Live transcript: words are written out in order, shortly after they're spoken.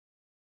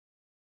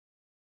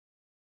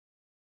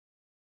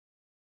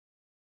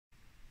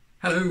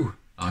Hello,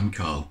 I'm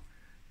Karl.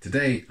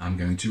 Today I'm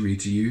going to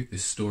read to you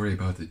this story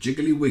about the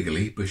jiggly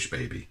wiggly bush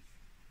baby,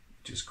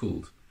 which is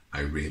called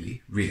I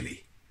Really,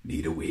 Really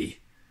Need a Wee.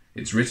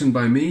 It's written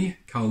by me,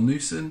 Karl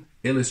Newson,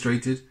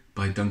 illustrated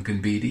by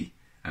Duncan Beattie,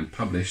 and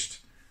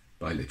published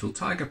by Little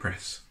Tiger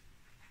Press.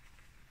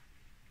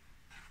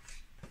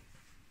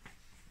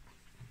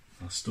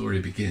 Our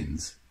story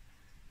begins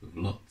with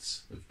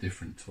lots of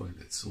different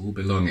toilets, all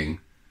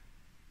belonging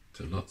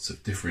to lots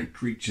of different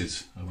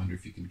creatures. I wonder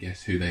if you can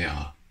guess who they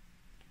are.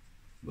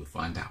 We'll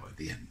find out at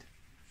the end.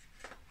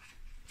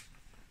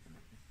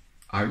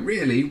 I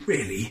really,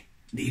 really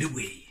need a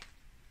wee.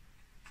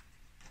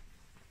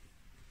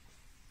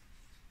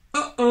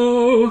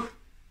 Uh-oh!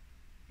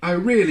 I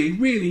really,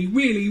 really,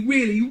 really,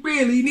 really,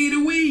 really need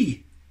a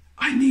wee.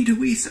 I need a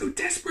wee so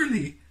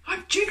desperately.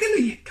 I'm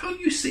jiggly,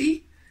 can't you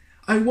see?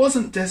 I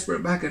wasn't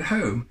desperate back at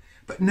home,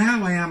 but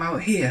now I am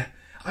out here.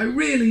 I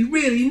really,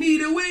 really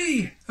need a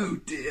wee. Oh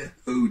dear,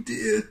 oh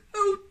dear,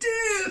 oh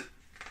dear.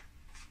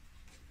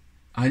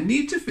 I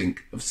need to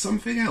think of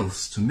something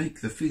else to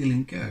make the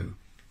feeling go.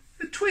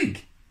 A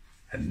twig,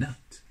 a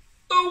nut,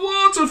 a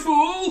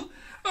waterfall.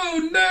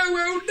 Oh no,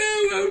 oh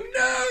no,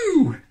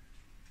 oh no.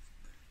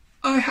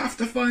 I have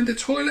to find a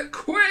toilet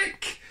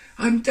quick.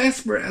 I'm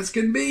desperate as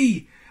can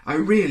be. I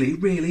really,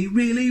 really,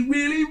 really,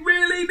 really,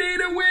 really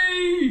need a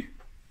wee.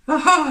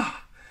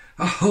 Aha!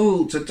 A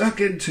hole to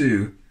duck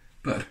into.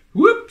 But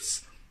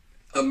whoops!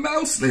 A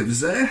mouse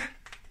lives there.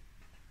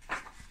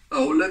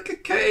 Oh, look, a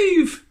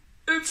cave.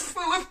 It's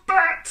full of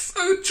bats.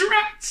 Oh,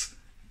 drat!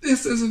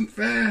 This isn't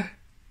fair.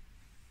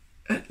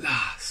 At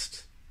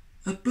last,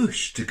 a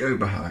bush to go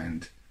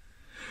behind.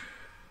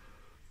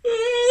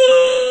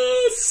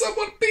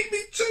 Someone beat me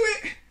to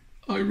it.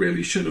 I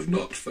really should have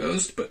knocked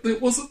first, but there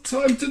wasn't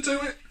time to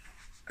do it.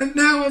 And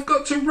now I've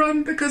got to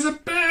run because a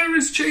bear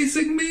is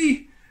chasing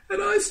me.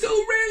 And I still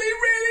really,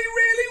 really,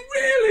 really,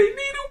 really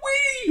need a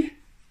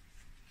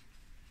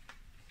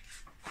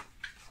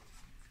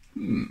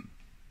wee.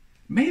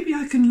 Maybe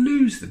I can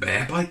lose the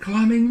bear by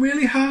climbing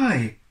really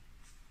high.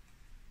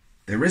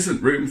 There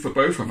isn't room for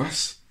both of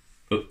us.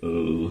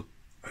 Uh-oh.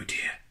 Oh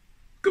dear.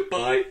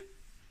 Goodbye.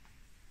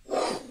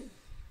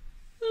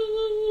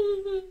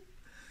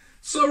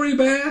 Sorry,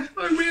 bear.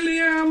 I really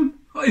am.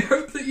 I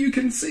hope that you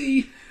can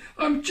see.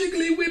 I'm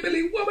jiggly,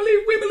 wibbly, wobbly,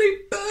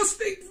 wibbly,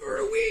 bursting for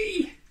a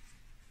wee.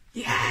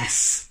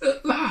 Yes,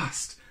 at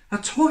last, a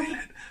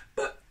toilet.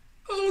 But,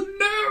 oh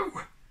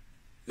no,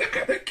 look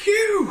at the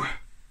queue.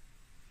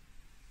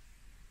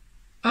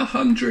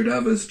 100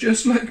 others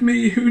just like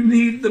me who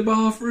need the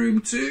bathroom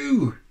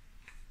too.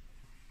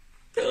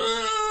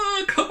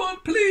 Come on,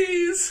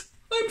 please.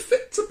 I'm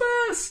fit to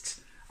burst.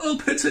 I'll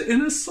put it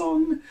in a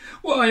song.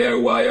 Why, oh,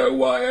 why, oh,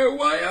 why, oh,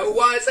 why, oh,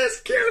 why is this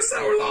queue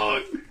so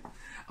long?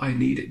 I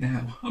need it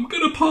now. I'm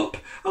gonna pop.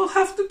 I'll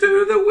have to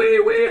do the wee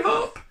wee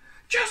hop.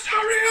 Just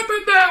hurry up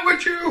in there,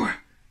 would you?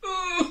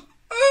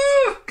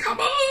 Come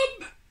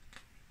on.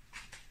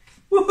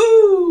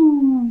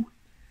 Woohoo!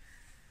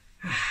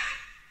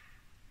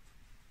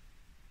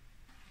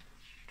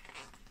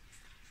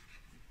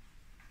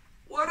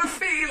 What a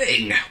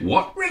feeling!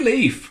 What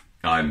relief!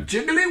 I'm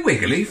jiggly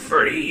wiggly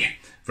free.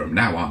 From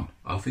now on,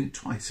 I'll think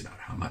twice about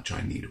how much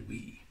I need a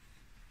wee.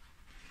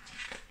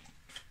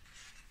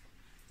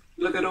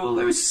 Look at all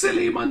those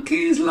silly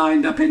monkeys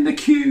lined up in the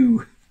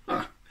queue.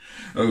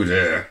 Oh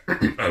dear.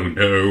 Oh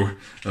no.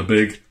 A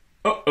big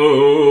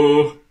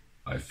uh-oh.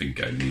 I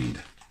think I need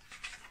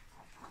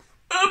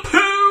a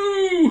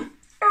poo!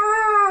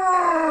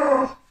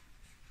 Oh!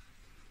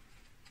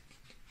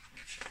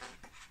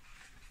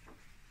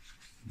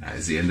 That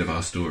is the end of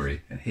our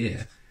story. And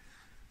here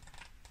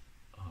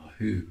are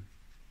who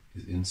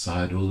is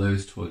inside all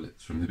those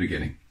toilets from the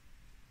beginning.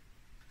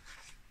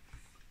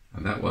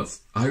 And that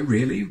was I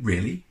Really,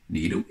 Really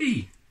Need a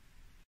Wee.